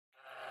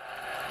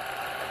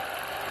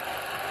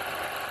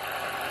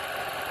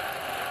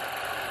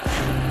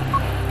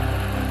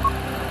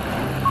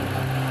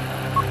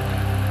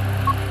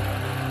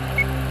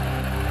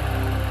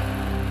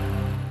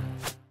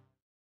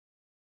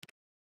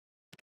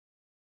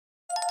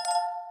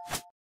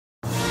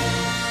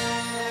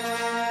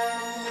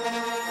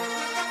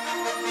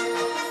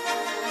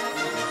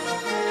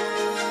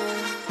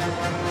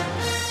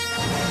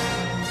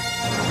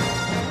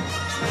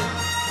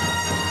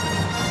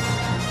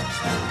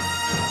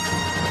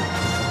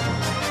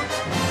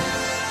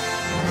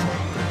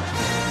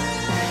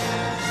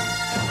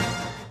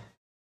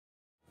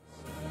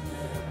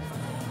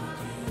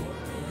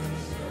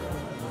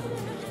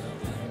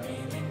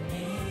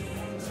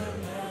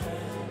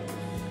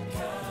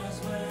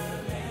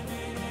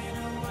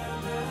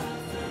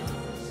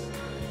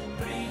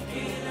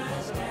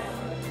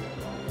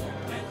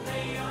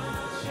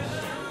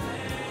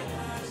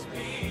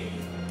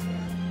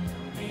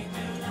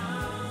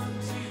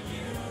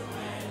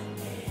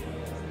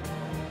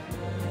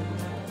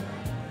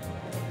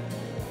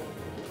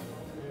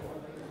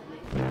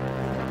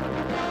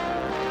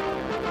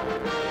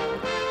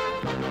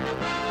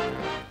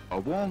A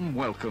warm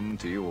welcome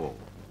to you all.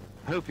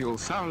 Hope you'll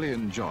thoroughly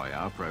enjoy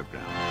our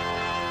program.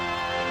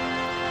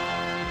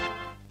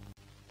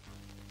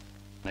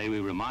 May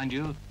we remind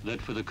you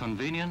that for the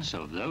convenience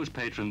of those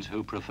patrons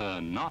who prefer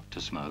not to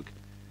smoke,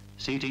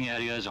 seating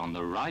areas on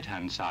the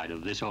right-hand side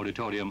of this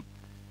auditorium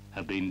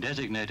have been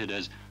designated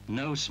as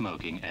no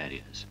smoking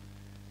areas.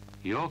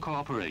 Your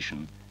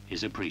cooperation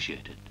is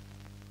appreciated.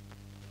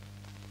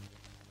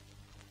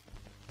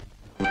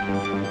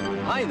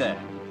 Hi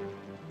there.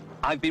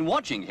 I've been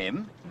watching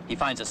him. He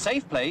finds a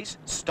safe place,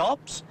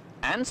 stops,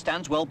 and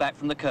stands well back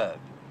from the curb.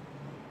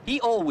 He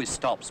always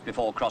stops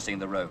before crossing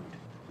the road,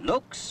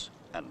 looks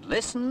and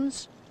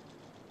listens,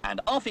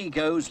 and off he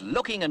goes,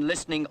 looking and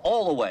listening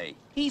all the way.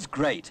 He's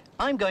great.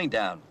 I'm going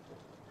down.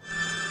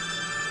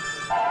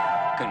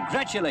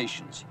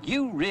 Congratulations.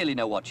 You really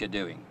know what you're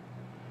doing.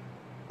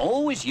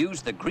 Always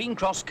use the green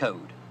cross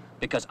code,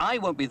 because I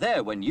won't be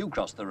there when you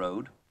cross the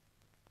road.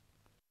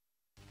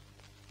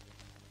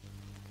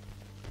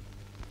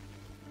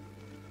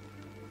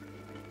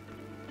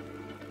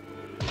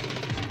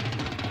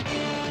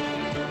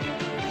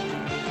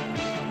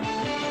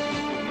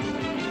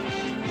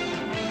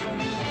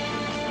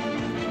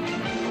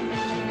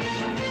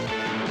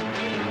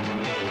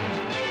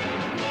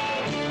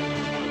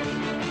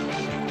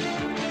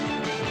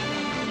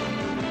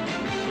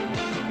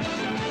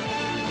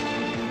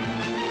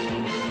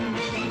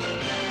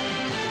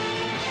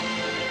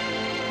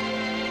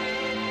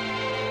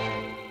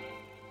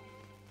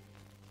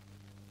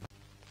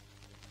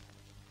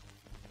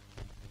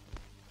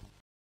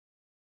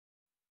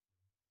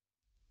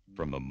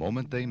 From the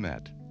moment they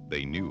met,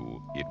 they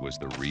knew it was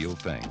the real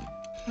thing.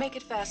 Make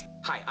it fast.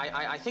 Hi,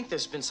 I think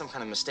there's been some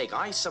kind of mistake.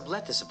 I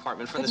sublet this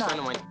apartment from this friend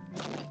of mine.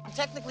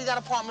 Technically, that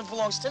apartment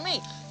belongs to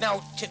me.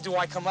 Now, do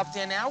I come up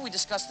there now, we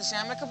discuss this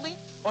amicably?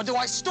 Or do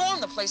I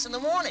storm the place in the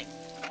morning?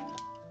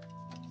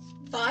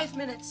 5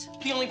 minutes.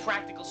 The only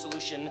practical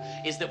solution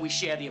is that we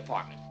share the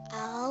apartment.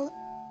 I'll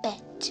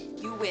bet.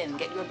 You win.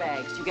 Get your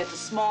bags. You get the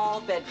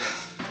small bedroom.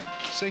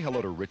 Say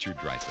hello to Richard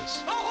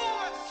Dreyfuss. A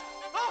horse!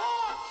 A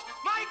horse!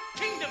 My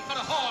kingdom for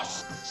the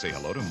horse! Say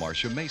hello to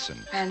Marcia Mason.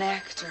 An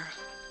actor.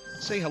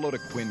 Say hello to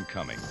Quinn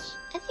Cummings.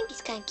 I think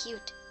he's kind of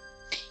cute.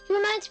 He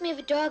reminds me of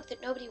a dog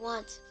that nobody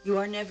wants. You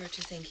are never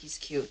to think he's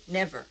cute.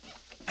 Never.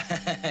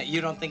 You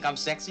don't think I'm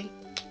sexy?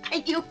 Are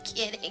you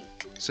kidding?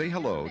 Say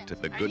hello to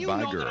The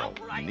Goodbye Girl,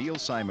 Neil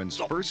Simon's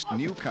first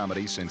new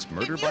comedy since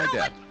Murder by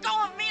Death. Let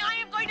go of me, I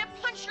am going to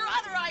punch your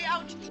other eye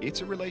out.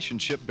 It's a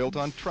relationship built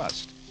on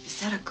trust. Is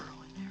that a girl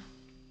in there?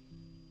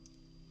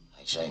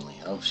 I certainly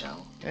hope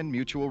so. And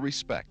mutual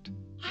respect.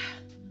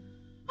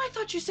 I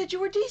thought you said you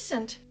were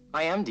decent.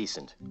 I am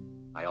decent.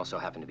 I also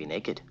happen to be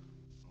naked.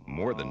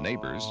 More than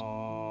neighbors,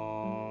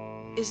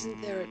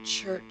 Isn't there a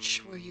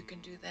church where you can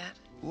do that?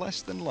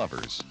 less than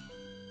lovers.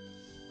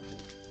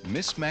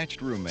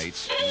 Mismatched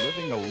roommates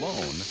living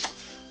alone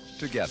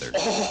together.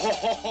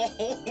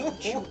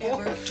 Don't you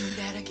ever do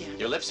that again.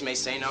 Your lips may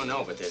say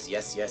no, but there's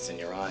yes in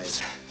your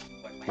eyes.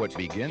 What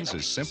begins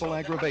as simple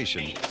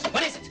aggravation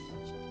What is it?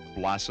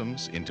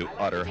 blossoms into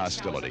utter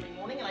hostility. Every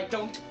morning, and I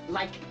don't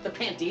like the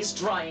panties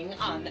drying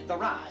on the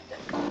rod.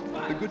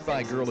 The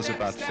Goodbye Girl is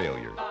about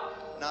failure.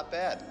 Not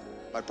bad.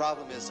 My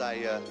problem is I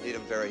need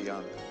him very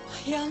young.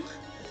 Young?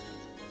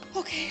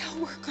 Okay, I'll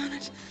work on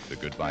it. The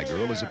Goodbye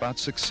Girl is about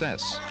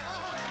success.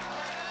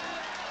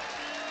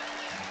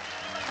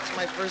 It's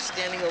my first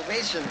standing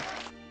ovation.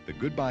 The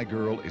Goodbye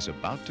Girl is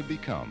about to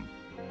become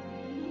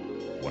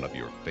one of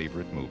your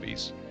favorite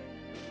movies.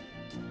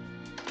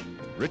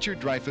 Richard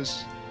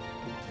Dreyfuss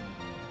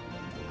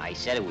I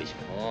said it was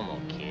formal,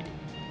 kid.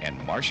 and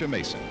Marcia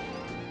Mason.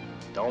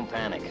 Don't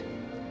panic.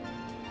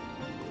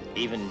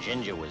 Even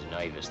Ginger was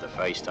nervous the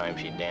first time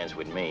she danced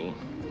with me.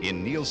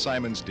 In Neil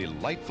Simon's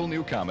delightful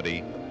new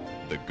comedy,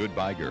 The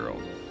Goodbye Girl.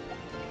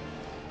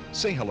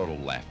 Say hello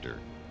to laughter.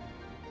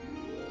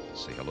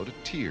 Say hello to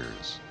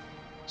tears.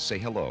 Say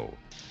hello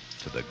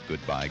to The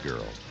Goodbye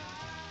Girl.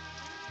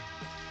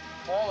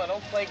 Paula,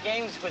 don't play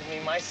games with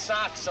me. My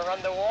socks are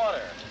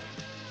underwater.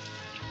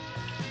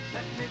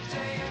 Let me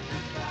tell you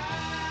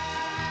goodbye.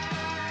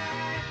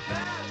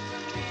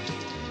 Doesn't mean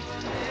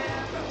we'll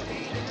never be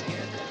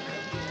together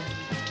again.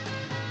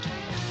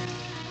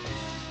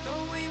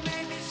 Though we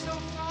may be so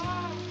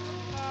far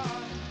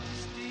apart,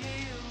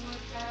 still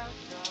would have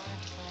gone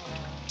far.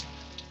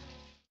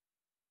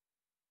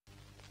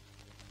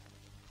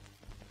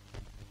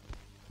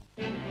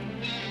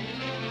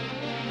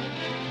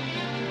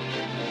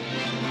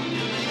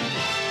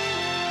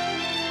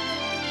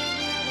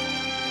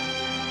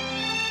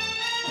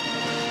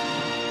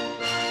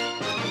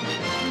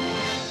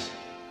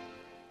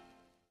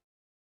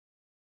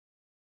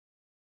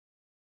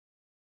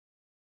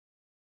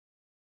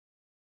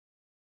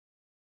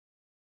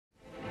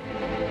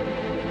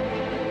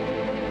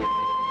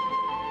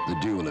 The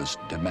duelist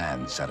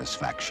demands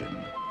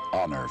satisfaction.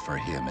 Honor for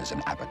him is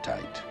an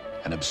appetite,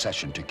 an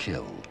obsession to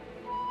kill.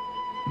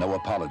 No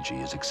apology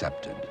is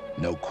accepted,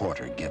 no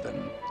quarter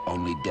given.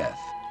 Only death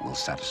will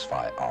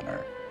satisfy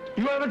honor.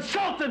 You have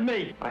insulted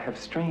me! I have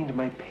strained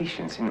my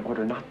patience in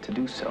order not to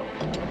do so.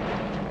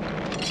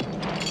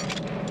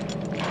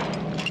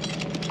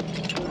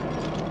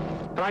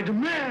 And I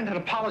demand an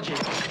apology.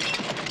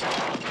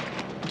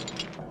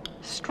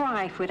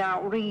 Strife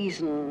without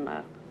reason,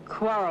 a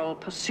quarrel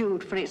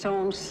pursued for its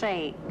own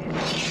sake.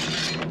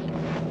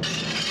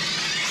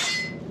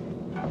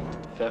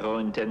 Ferro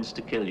intends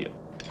to kill you.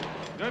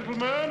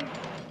 Gentlemen,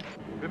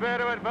 prepare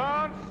to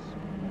advance.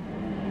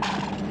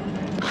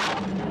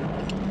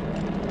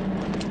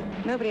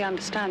 Nobody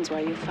understands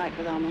why you fight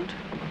with Armand.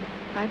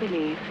 I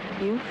believe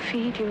you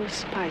feed your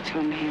spite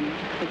on him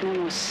with no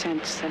more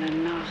sense than a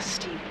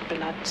nasty,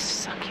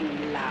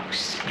 blood-sucking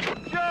louse.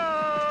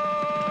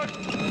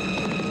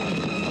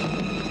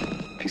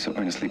 If he so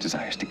earnestly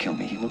desires to kill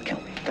me, he will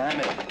kill me. Damn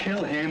it,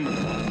 kill him.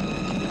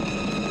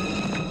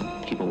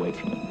 Keep away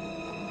from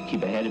him.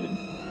 Keep ahead of him.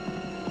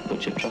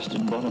 Put your trust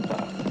in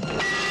Bonaparte.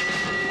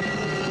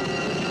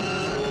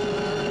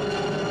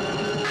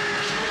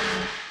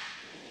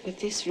 With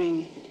this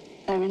ring,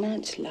 I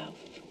renounce love.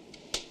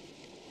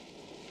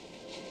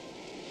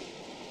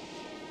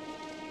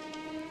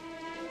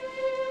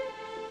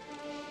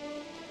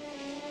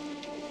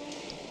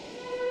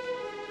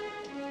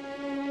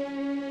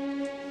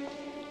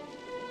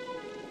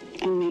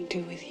 And make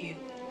do with you.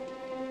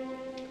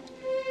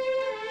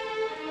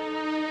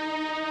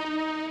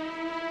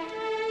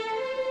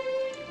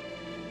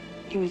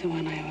 You were the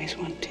one I always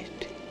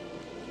wanted.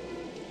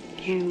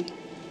 You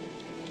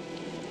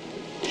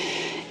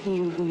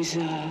who's,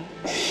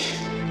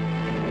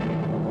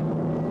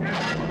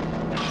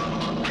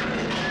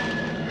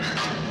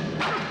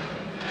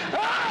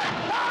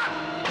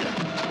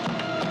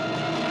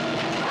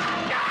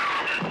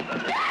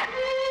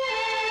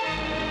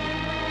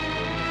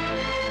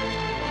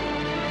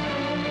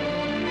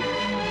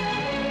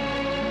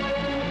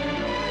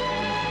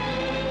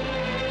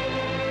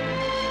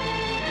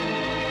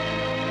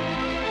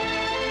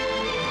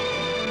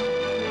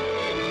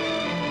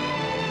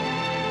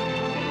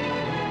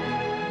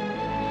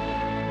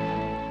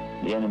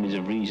 The enemies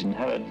of reason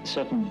have a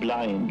certain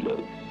blind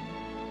look.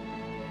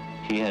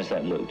 He has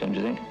that look, don't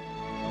you think?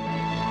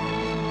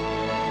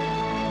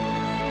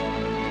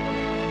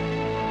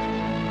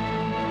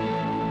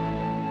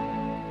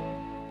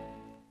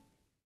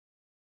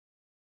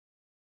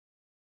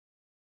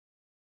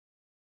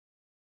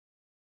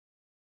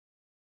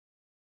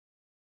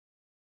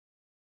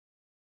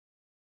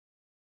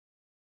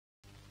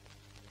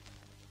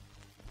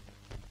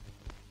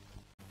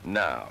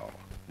 Now,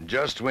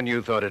 just when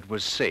you thought it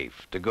was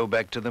safe to go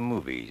back to the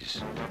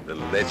movies, the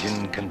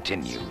legend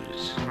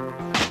continues.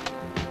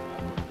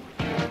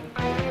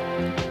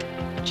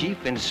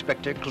 Chief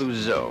Inspector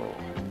Clouseau.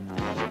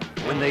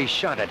 When they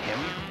shot at him,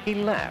 he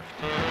laughed.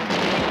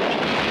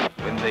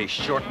 When they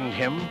shortened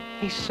him,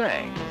 he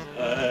sang.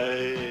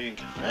 Thank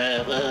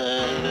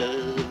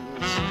heavens.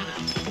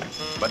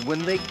 But when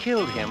they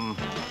killed him...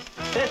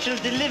 Special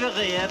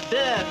delivery at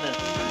Ben.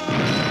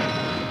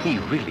 He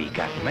really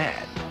got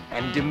mad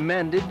and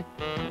demanded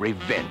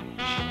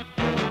revenge.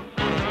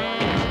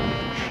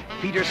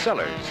 Peter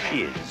Sellers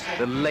is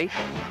the late,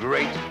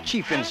 great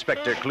Chief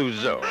Inspector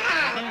Clouseau.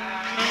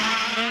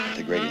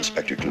 The great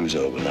Inspector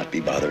Clouseau will not be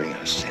bothering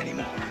us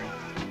anymore.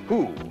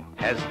 Who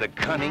has the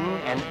cunning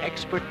and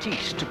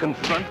expertise to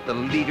confront the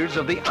leaders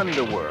of the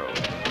underworld?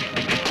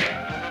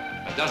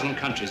 A dozen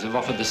countries have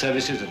offered the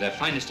services of their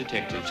finest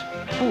detectives.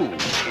 Who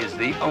is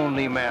the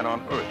only man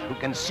on Earth who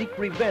can seek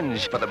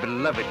revenge for the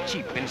beloved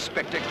Chief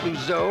Inspector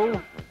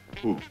Clouseau?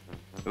 Who?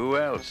 Who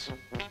else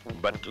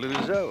but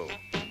Clouseau?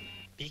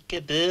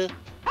 Peekaboo.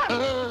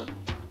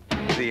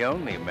 The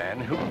only man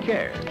who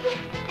cares.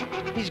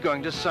 He's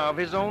going to solve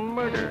his own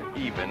murder,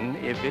 even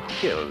if it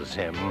kills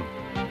him.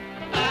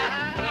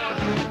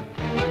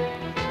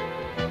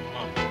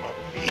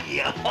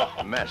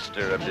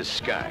 Master of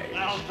disguise.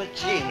 Al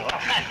Pacino.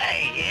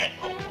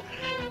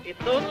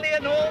 It's only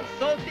an old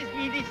salty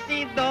Swedish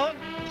sea dog.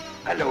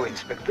 Hello,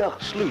 Inspector.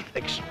 Sleuth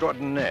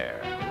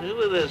extraordinaire. Who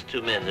were those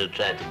two men who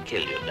tried to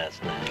kill you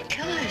last night?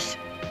 Killers.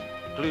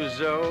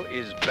 Clouseau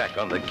is back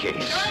on the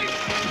case.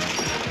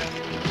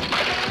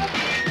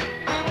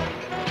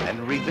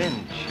 And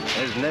revenge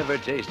has never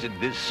tasted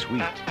this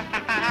sweet.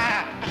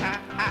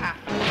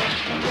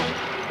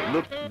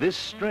 Look this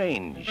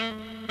strange.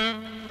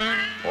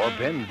 Or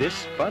been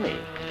this funny.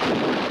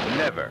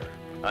 Never.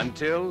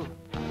 Until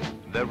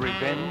the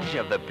revenge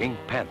of the Pink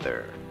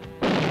Panther.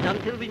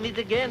 Until we meet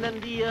again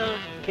and the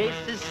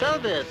case is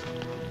solved.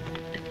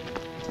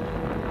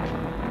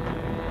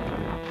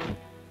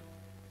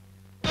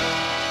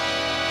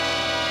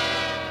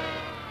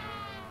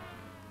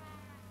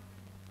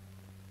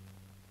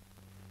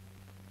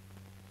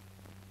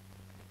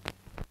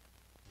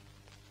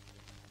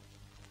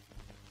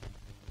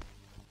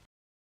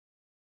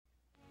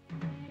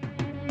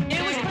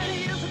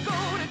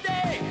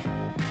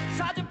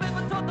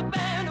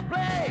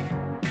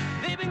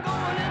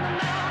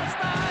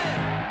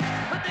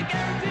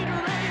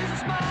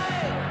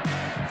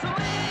 So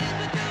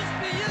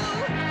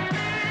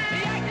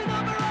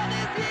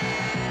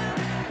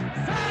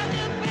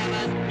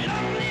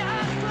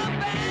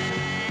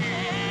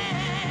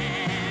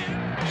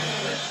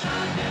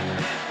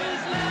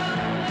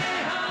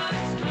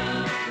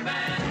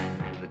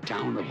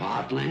town of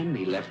Heartland,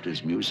 he left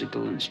his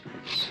musical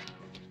instruments.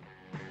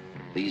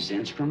 These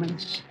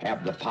instruments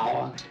have the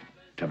power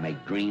to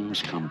make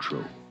dreams come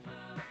true.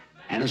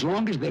 And as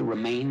long as they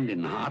remained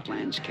in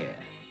Heartland's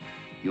care,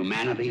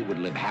 humanity would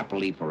live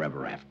happily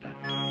forever after.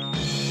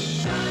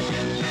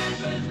 Sergeant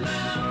Pepper's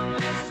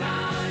Lonely,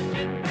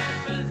 Sergeant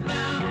Pepper's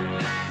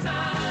Lonely,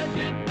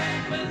 Sergeant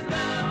Pepper's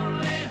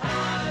Lonely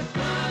Hearts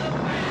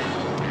Club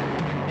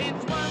Band.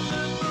 It's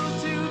wonderful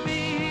to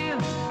be here,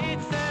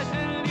 it's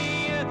certainly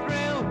a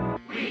thrill.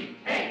 We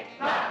hate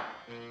love,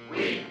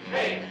 we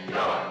hate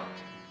joy,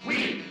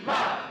 we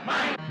love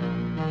money.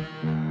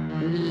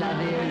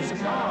 Love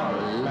is all,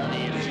 love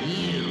is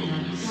you,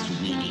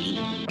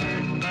 sweetie.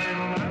 Bang, bang,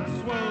 that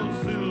swell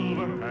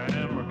silver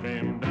hammer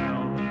came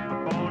down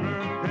upon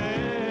her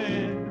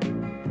head.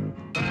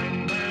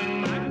 Bang,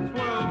 bang, that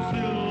swell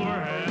silver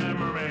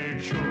hammer made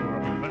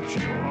sure that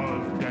she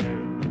was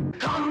dead.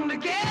 Come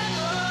together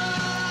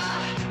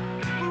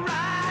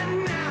right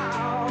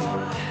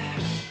now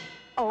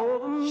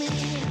over me.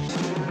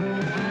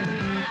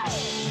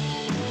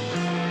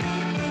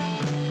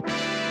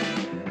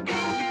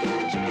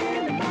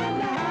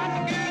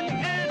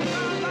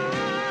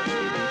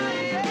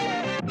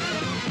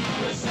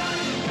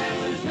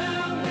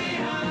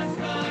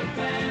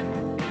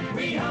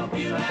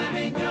 You have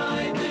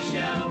enjoyed the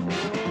show.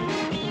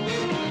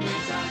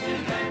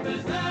 Sergeant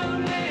Pepper's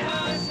Lonely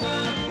Hearts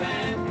Club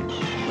Band.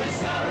 We're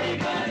sorry,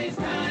 but it's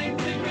time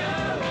to go.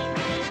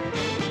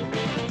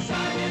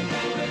 Sergeant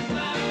Pepper's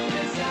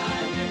Lonely,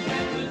 Sergeant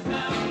Pepper's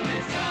Lonely,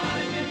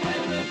 Sergeant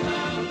Pepper's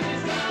Lonely,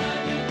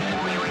 Sergeant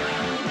Pepper's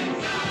Lonely,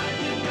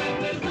 Sergeant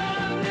Pepper's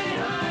Lonely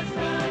Hearts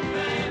Club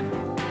Band.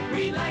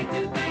 We'd like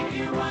to thank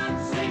you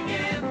once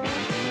again.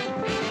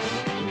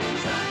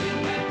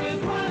 Sergeant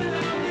Pepper's one and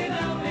only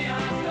Lonely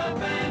Hearts Club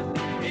Band.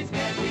 It's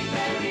getting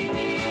very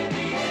near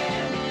the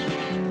end.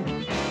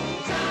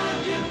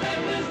 Sergeant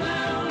Pepper's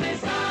Lonely,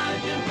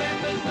 Sergeant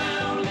Pepper's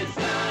Lonely,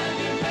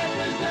 Sergeant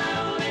Pepper's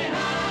Lonely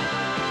Hearts Club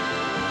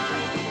Band.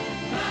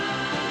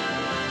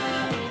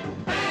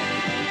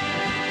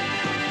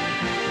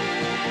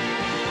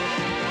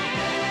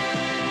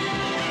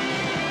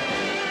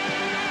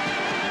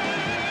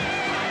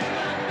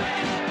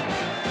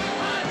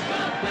 Hearts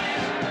Club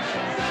Band.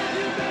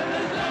 Sergeant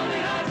Pepper's Lonely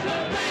Hearts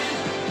Club Band.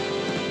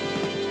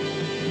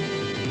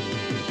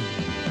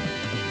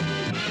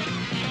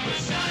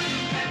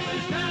 Sergeant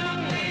Pepper's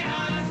Lonely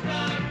Hearts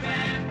Club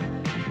Band.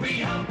 We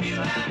hope you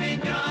have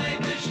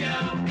enjoyed the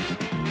show.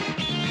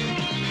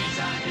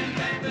 Sergeant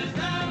Pepper's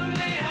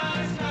Lonely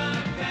Hearts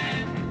Club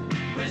Band.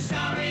 We're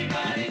sorry,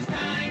 but it's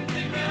time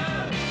to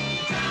go.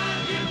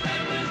 Sergeant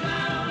Pepper's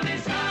Lonely,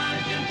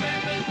 Sergeant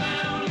Pepper's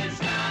Lonely,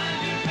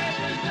 Sergeant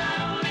Pepper's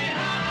Lonely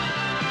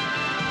Hearts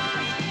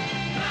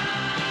Club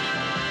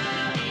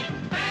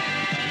Band.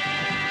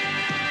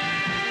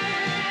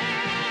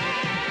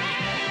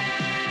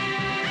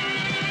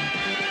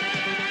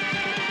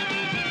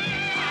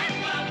 Hearts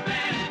Club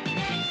Band,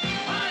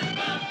 Hearts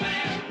Club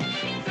Band,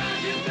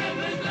 Sergeant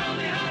Pepper's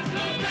Lonely Hearts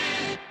Club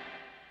Band.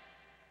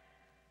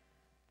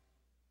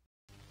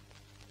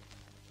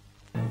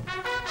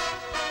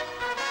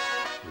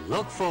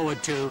 Look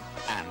forward to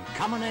and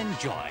come and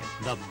enjoy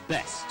the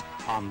best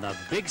on the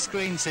big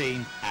screen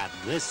scene at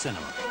this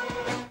cinema.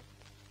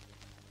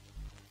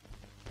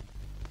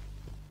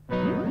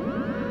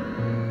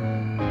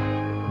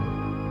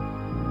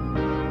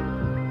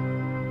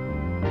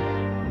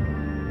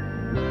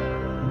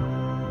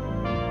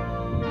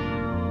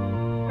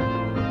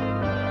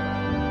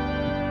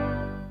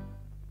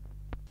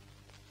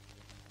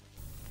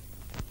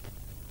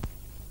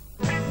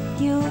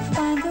 You'll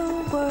find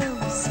the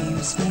world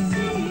seems new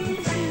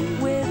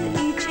with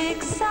each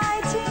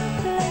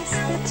exciting place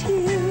that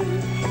you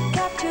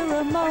capture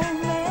a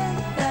moment,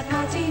 that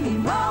martini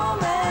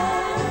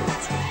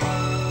moment.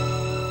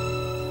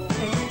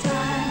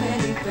 Anytime,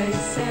 any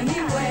place,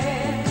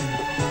 anywhere.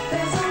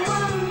 There's a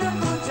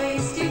wonderful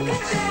taste you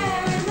can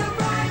share in the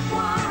right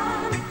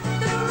one,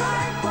 the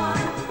right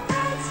one.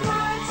 That's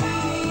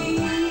martini.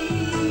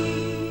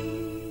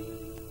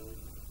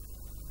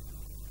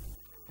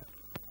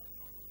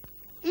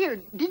 Here,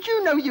 did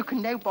you know you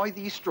can now buy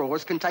these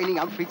straws containing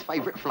Humphrey's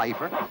favourite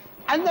flavour?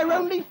 And they're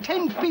only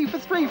 10p for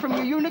 3 from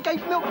your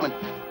Unigate milkman.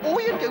 All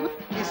you do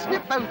is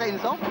snip both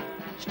ends off,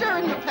 stir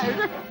in the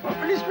powder,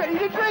 and it's ready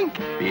to drink.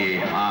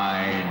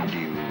 Behind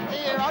you.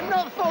 Here, I'm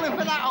not falling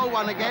for that old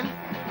one again.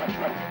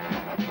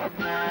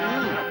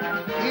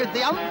 Here's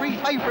the Humphrey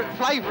favourite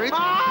flavour.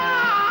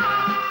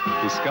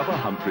 Discover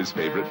Humphrey's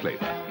favourite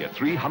flavour. Get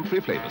 3 Humphrey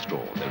flavour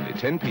straws, only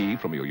 10p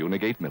from your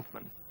Unigate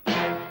milkman.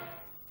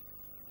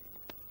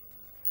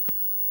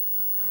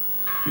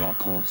 Your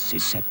course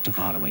is set to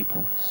faraway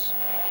ports,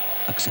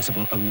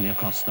 accessible only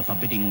across the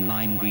forbidding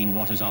lime green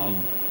waters of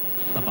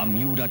the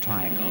Bermuda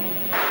Triangle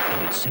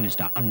and its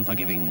sinister,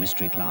 unforgiving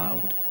mystery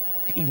cloud.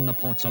 Even the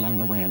ports along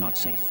the way are not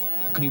safe.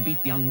 Can you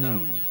beat the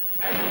unknown?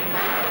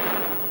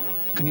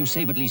 Can you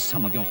save at least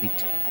some of your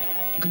fleet?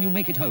 Can you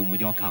make it home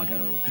with your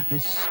cargo?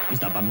 This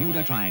is the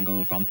Bermuda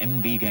Triangle from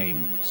MB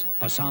Games.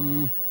 For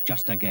some,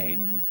 just a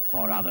game.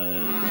 For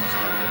others...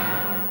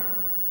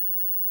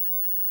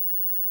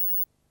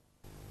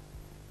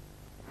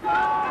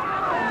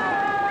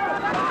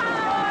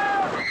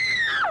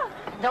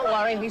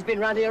 boy. He's been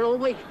round here all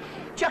week.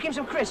 Chuck him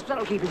some crisps.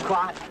 That'll keep him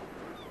quiet.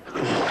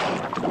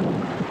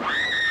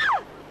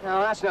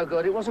 No, that's no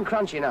good. It wasn't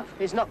crunchy enough.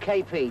 It's not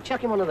KP.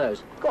 Chuck him one of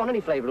those. Go on,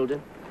 any flavour will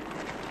do.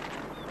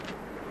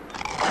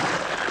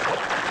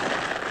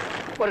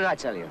 What did I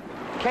tell you?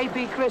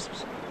 KP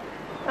crisps.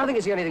 I think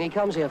it's the only thing he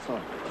comes here for.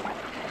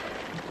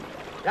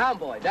 Down,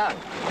 boy, down.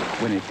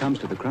 When it comes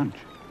to the crunch,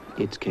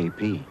 it's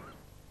KP.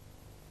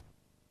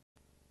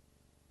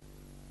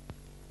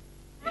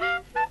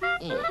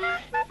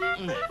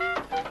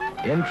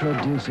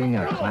 Introducing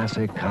a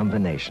classic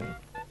combination.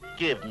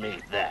 Give me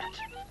that.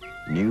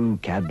 New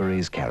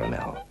Cadbury's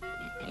Caramel.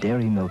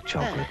 Dairy milk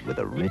chocolate with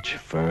a rich,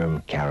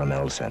 firm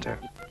caramel center.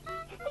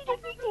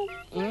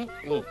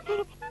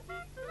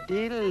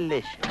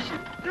 Delicious.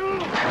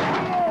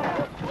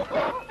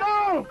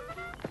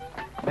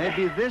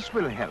 Maybe this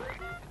will help.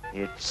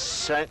 It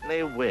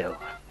certainly will.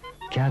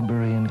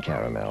 Cadbury and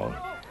caramel.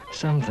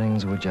 Some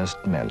things were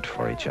just meant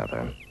for each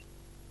other.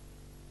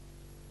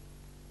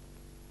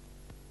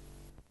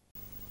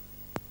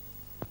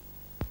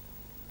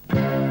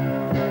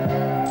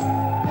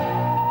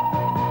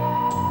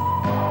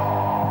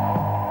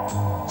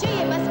 Gee,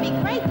 it must be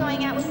great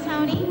going out with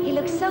Tony. He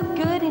looks so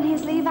good in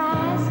his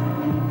Levi's.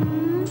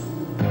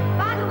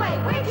 By the way,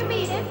 where'd you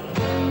meet him?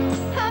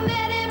 I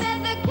met him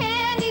at the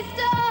candy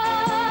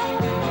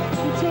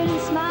store. You turn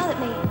and smile at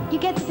me. You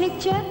get the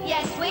picture?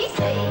 Yes, we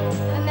see.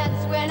 And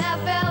that's when I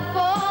fell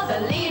for the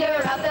leader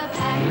of the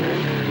pack.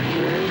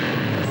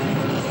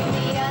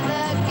 The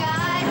other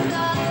guys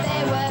thought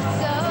they were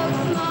so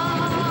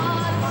smart.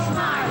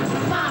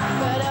 Smart,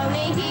 but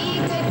only he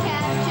could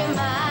capture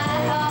my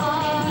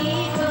heart. Only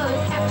he could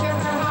capture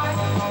her heart.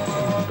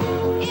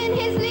 In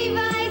his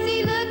Levi's he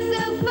looked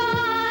so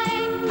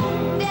fine.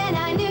 Then I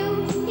knew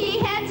he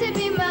had to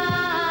be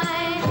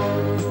mine.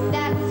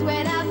 That's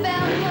when I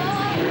fell for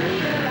the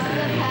leader of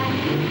the pack.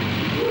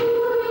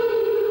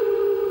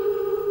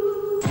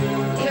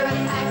 Leader of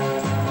the pack.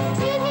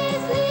 In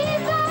his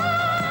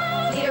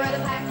Levi's. Leader of the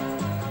pack.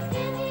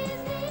 In his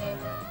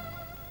Levi's.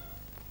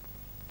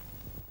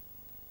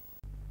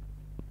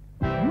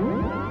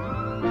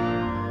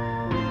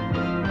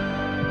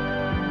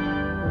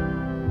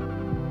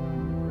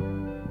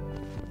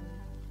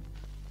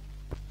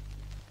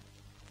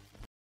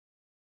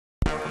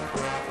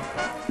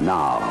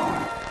 Now,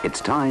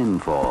 it's time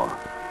for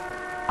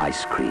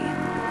ice cream.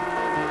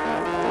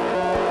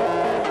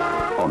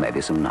 Or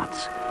maybe some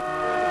nuts.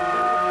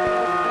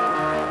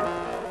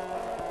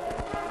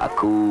 A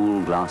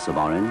cool glass of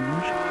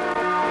orange.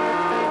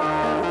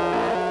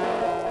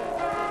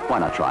 Why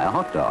not try a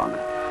hot dog?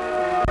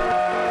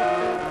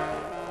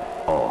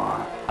 Or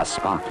a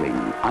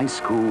sparkling,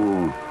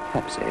 ice-cool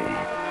Pepsi.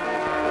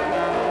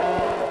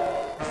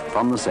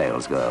 From the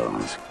sales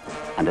girls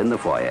and in the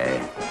foyer.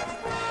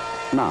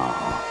 Now.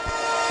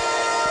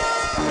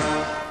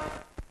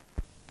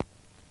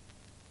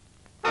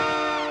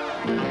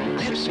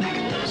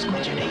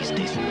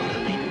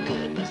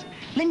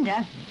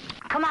 Linda,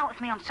 come out with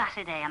me on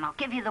Saturday and I'll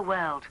give you the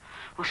world.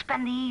 We'll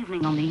spend the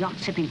evening on the yacht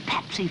sipping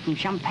Pepsi from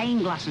champagne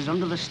glasses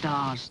under the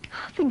stars.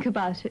 Think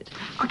about it.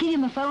 I'll give you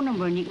my phone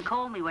number and you can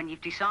call me when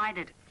you've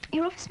decided.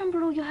 Your office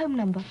number or your home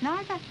number?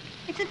 Neither.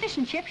 It's a fish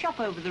and chip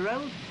shop over the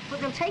road, but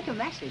they'll take a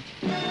message.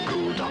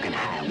 Cool talking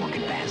high,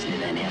 walking faster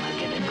than ever,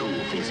 getting cool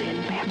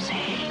fizzing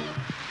Pepsi.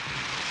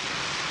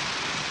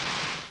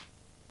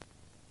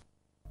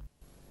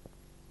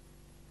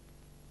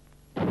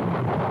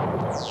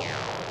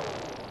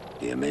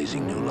 The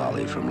amazing new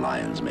lolly from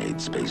Lion's Made,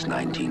 Space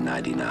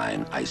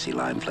 1999, icy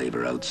lime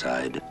flavor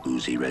outside,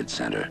 oozy red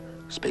center.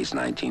 Space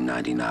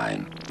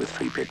 1999, with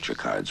free picture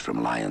cards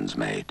from Lion's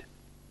Made.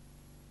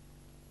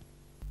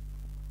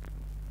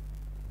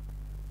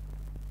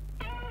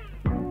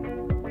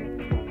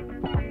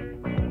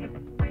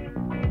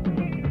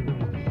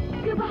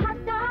 Super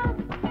hot dog.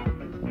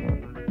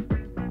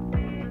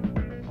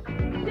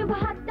 Super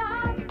hot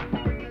dog.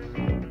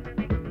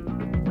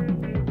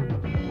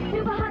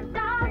 Super hot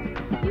dog.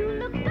 You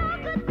look so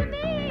good to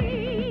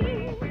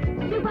me.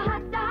 Super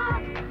hot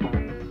dog.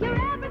 You're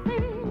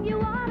everything you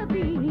ought to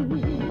be.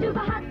 Super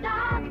hot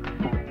dog.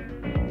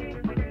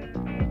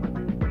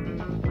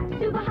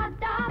 Super hot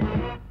dog.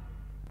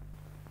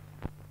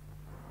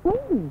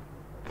 Ooh,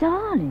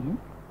 darling.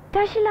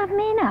 Does she love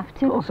me enough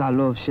to... Of course I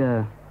love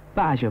her.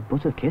 Buys your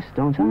butter kiss,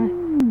 don't I?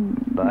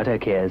 Butter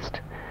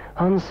kissed.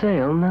 On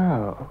sale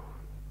now.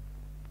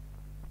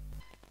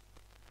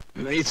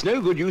 It's no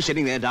good you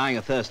sitting there dying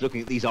of thirst looking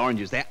at these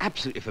oranges. They're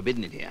absolutely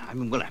forbidden in here. I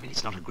mean,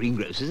 it's not a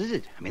greengrocer's, is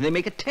it? I mean, they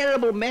make a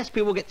terrible mess.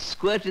 People get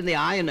squirted in the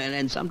eye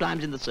and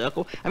sometimes in the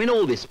circle. I mean,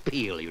 all this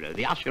peel, you know,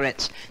 the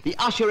usherettes. The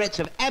usherettes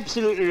have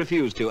absolutely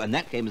refused to, and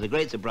that came as a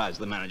great surprise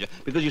to the manager,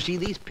 because you see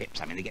these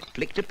pips, I mean, they get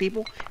flicked at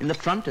people in the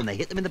front, and they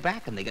hit them in the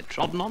back, and they get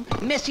trodden on.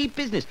 Messy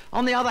business.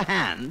 On the other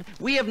hand,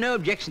 we have no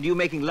objection to you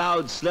making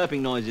loud, slurping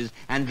noises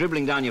and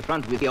dribbling down your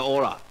front with your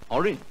aura.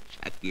 Orange.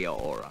 Your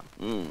aura.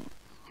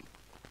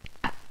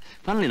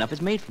 Funnily enough,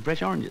 it's made from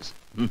fresh oranges.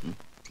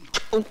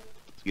 Oh,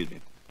 excuse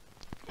me.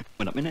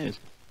 Went up my nose.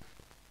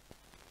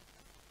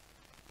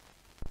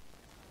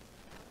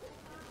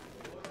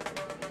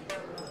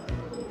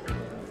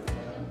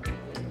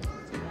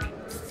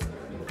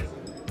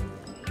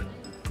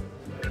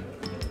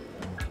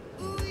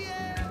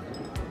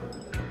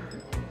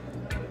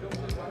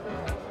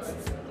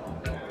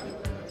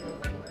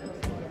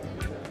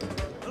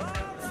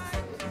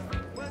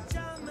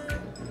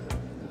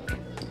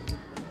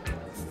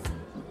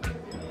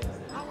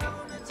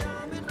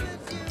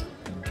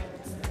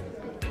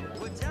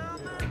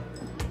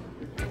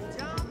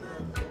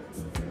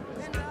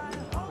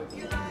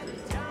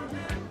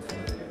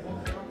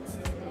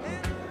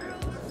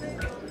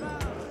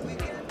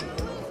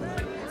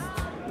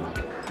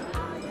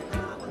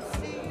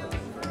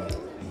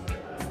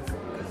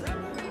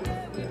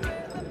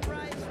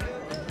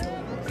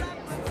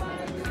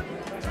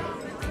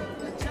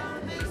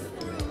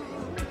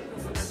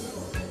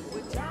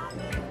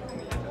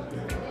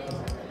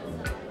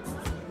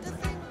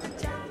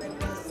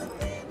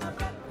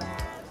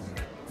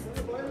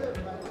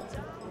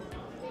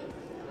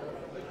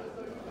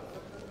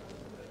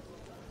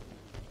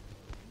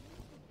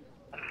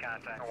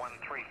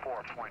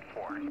 134.4.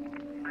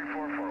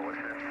 344, what's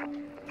this?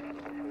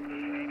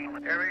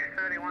 Aries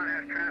 31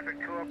 has traffic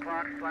 2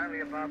 o'clock,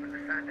 slightly above and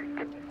descending.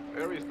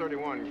 Aries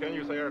 31, can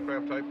you say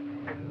aircraft type?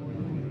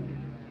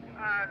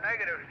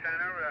 Negative,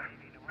 center.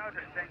 No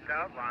distinct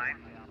outline.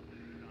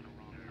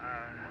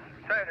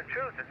 To tell you the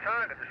truth, the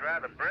target is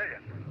rather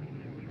brilliant.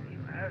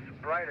 That's the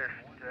brightest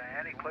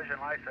any collision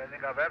lights I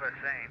think I've ever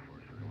seen.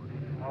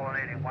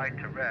 Alternating white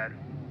to red.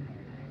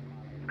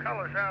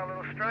 Colors are a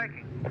little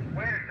striking.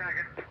 Wait a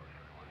second.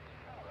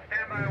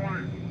 Stand by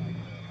 1.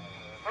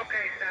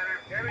 Okay, center.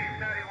 Aries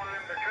 31,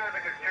 the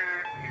traffic is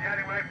turned. He's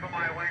heading right for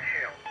my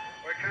windshield.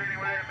 We're turning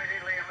right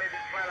immediately and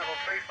leaving flight level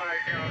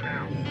 350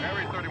 now.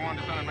 Aries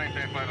 31, descend and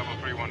maintain flight level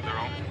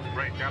 310.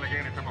 Great.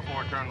 Allegheny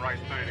 444, turn right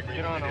 30 degrees.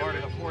 Get on order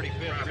the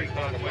 45th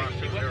recon wing.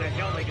 See what the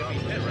hell they could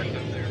be missing.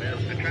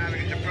 The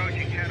traffic is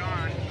approaching head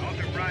on,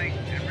 ultra right,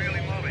 and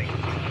really moving.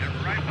 They're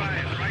right by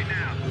us right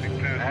now.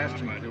 Asked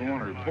him if you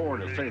want to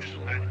report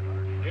officially.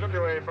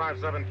 EWA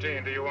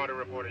 517, do you want to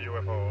report a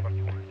UFO? Over.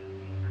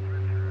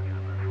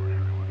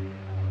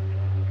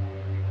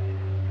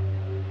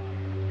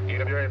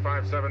 EWA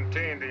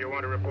 517, do you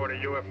want to report a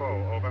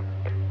UFO? Over.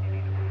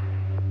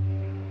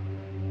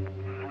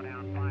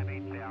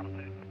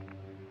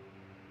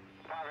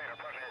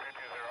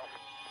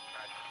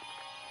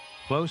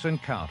 Close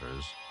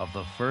encounters of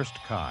the first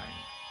kind.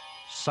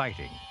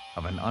 Sighting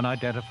of an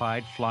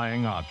unidentified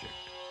flying object.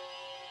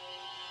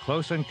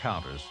 Close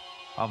encounters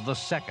of the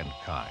second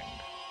kind.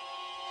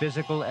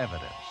 Physical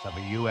evidence of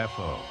a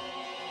UFO.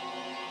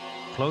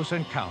 Close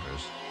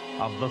encounters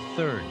of the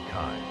third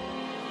kind.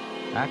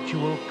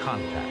 Actual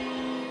contact.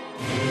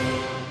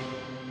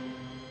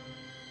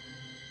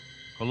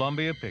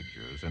 Columbia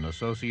Pictures, in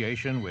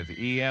association with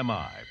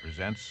EMI,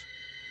 presents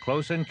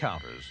Close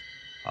Encounters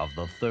of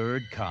the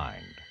Third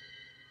Kind.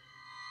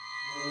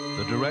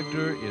 The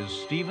director is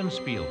Steven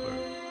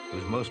Spielberg,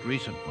 whose most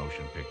recent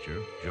motion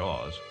picture,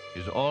 Jaws,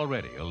 is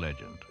already a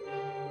legend.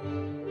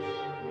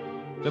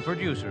 The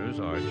producers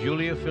are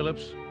Julia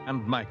Phillips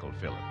and Michael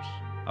Phillips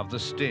of The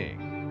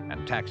Sting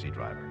and Taxi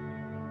Driver.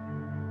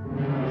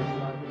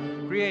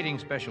 Creating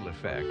special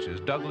effects is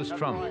Douglas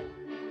Trumbull,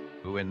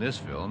 who in this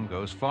film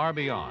goes far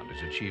beyond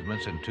his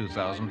achievements in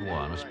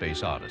 2001: A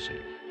Space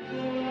Odyssey.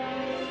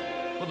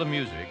 For the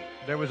music,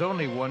 there was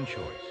only one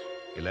choice.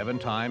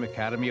 11-time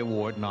Academy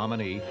Award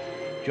nominee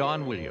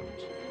John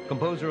Williams,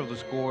 composer of the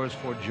scores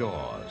for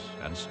Jaws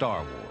and Star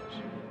Wars.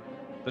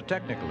 The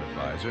technical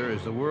advisor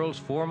is the world's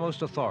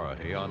foremost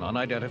authority on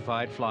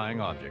unidentified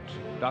flying objects,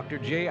 Dr.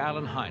 J.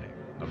 Allen Hynek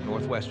of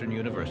Northwestern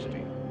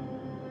University.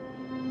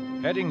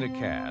 Heading the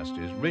cast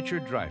is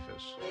Richard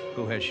Dreyfuss,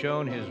 who has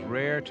shown his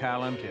rare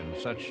talent in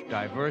such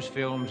diverse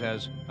films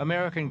as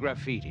American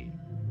Graffiti,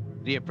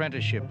 The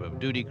Apprenticeship of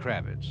Dudy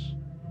Kravitz,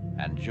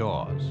 and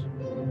Jaws.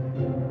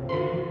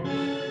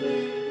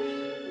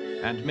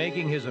 And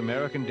making his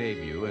American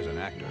debut as an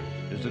actor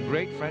is the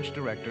great French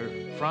director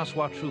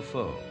François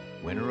Truffaut,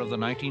 winner of the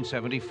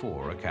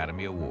 1974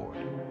 Academy Award.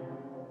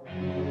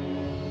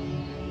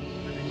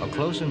 A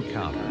close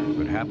encounter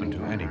could happen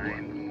to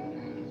anyone.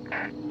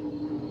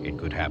 It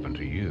could happen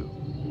to you.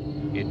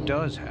 It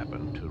does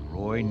happen to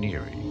Roy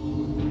Neary.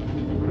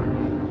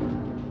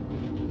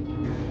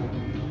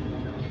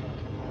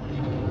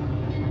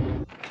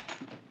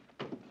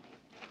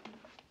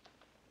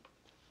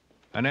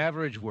 An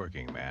average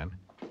working man,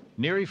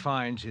 Neary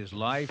finds his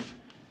life,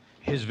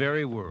 his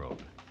very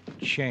world,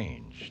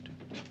 changed.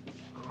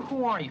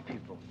 Who are you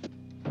people?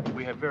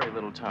 We have very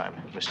little time,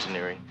 Mr.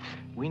 Neary.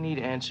 We need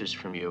answers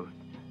from you.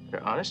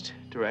 They're honest,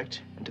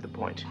 direct, and to the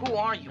point. Who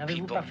are you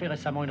people? Pas fait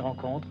récemment une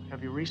rencontre?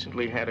 Have you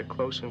recently had a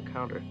close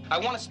encounter? I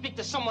want to speak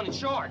to someone in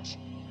charge.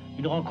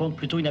 Une rencontre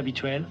plutôt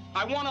inhabituelle?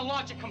 I want to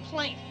lodge a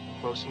complaint.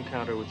 Close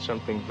encounter with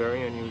something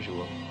very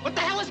unusual. What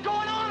the hell is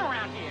going on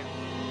around here?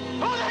 Who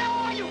the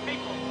hell are you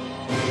people?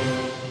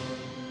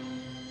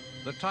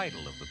 The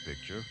title of the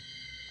picture,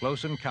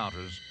 Close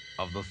Encounters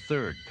of the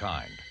Third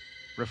Kind,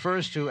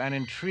 refers to an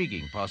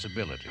intriguing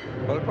possibility.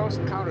 Well, a close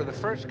encounter of the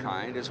first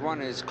kind is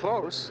one is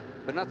close,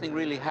 but nothing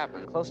really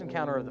happened. Close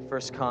encounter of the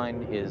first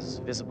kind is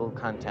visible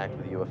contact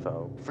with a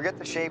UFO. Forget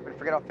the shape and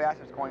forget how fast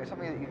it's going. It's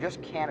something that you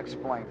just can't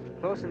explain.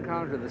 Close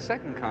encounters of the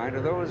second kind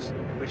are those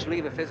which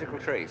leave a physical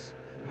trace.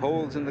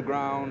 Holes in the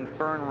ground,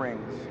 burn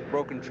rings,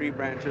 broken tree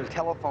branches,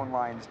 telephone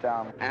lines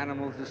down,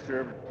 animals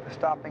disturbed, the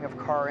stopping of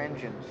car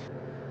engines.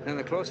 And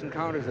the close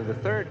encounters of the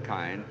third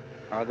kind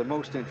are the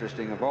most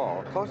interesting of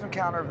all. Close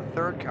encounter of the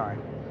third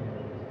kind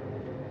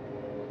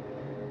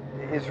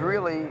is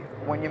really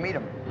when you meet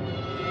them.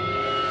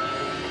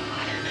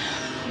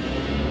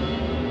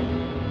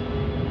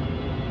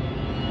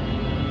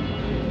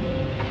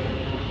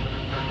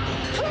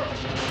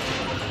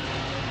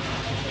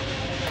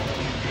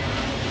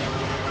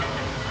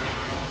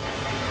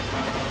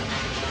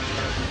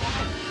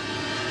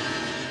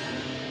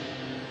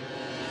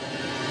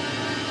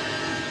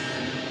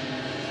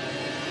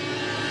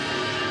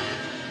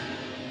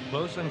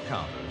 Close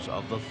Encounters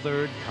of the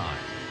Third Kind.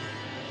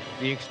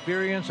 The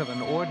experience of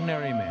an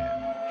ordinary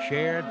man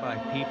shared by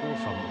people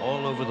from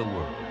all over the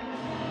world.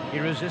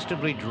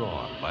 irresistibly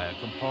drawn by a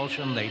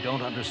compulsion they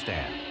don't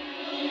understand,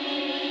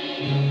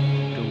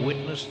 to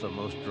witness the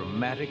most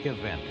dramatic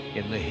event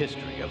in the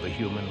history of the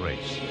human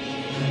race.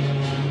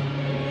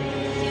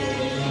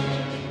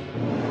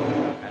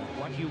 And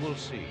what you will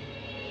see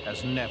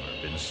has never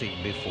been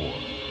seen before.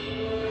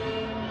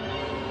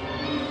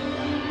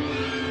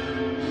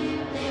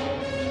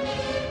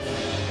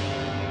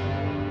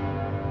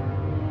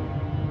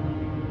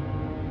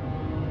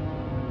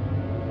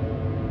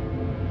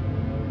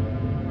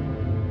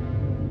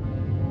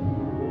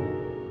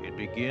 It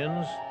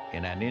begins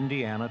in an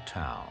Indiana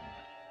town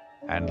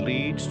and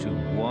leads to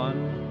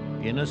one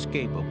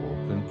inescapable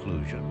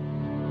conclusion.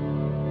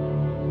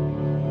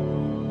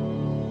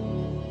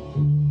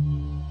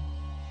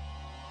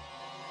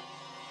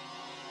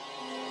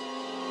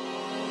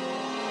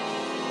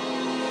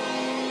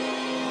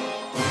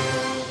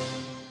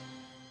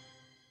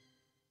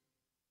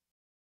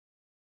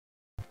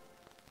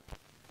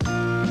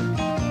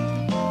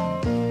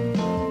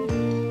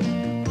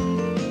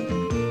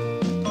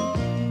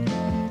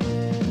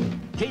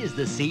 Tis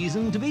the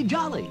season to be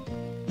jolly.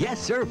 Yes,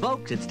 sir,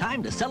 folks, it's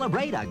time to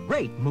celebrate a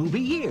great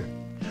movie year.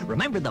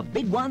 Remember the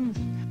big ones?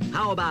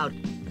 How about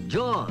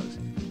Jaws,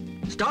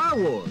 Star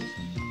Wars,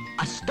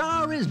 A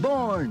Star is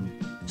Born,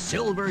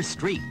 Silver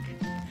Streak,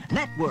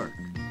 Network,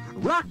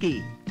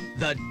 Rocky,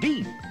 The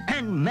Deep,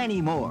 and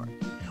many more.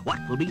 What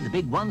will be the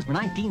big ones for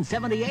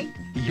 1978?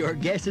 Your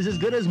guess is as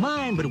good as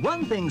mine, but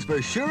one thing's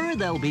for sure,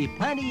 there'll be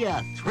plenty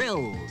of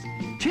thrills,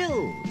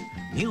 chills,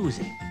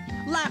 music,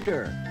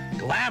 laughter,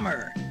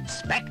 glamour,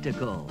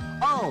 spectacle,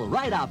 all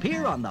right up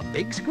here on the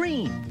big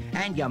screen.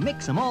 And you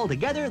mix them all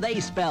together, they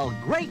spell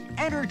great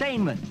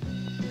entertainment.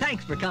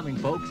 Thanks for coming,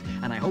 folks,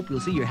 and I hope you'll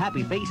see your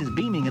happy faces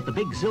beaming at the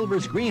big silver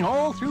screen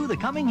all through the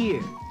coming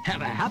year.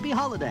 Have a happy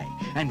holiday,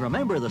 and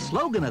remember the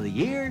slogan of the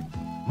year,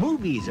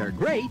 movies are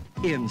great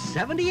in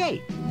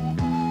 78.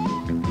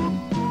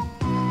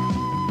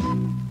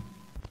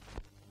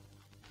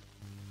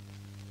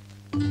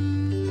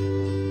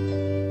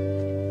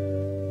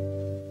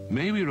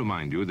 May we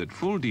remind you that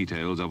full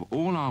details of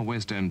all our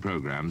West End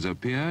programs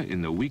appear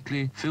in the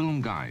weekly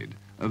film guide,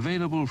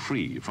 available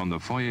free from the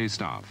foyer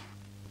staff.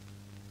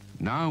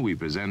 Now we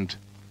present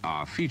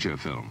our feature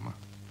film.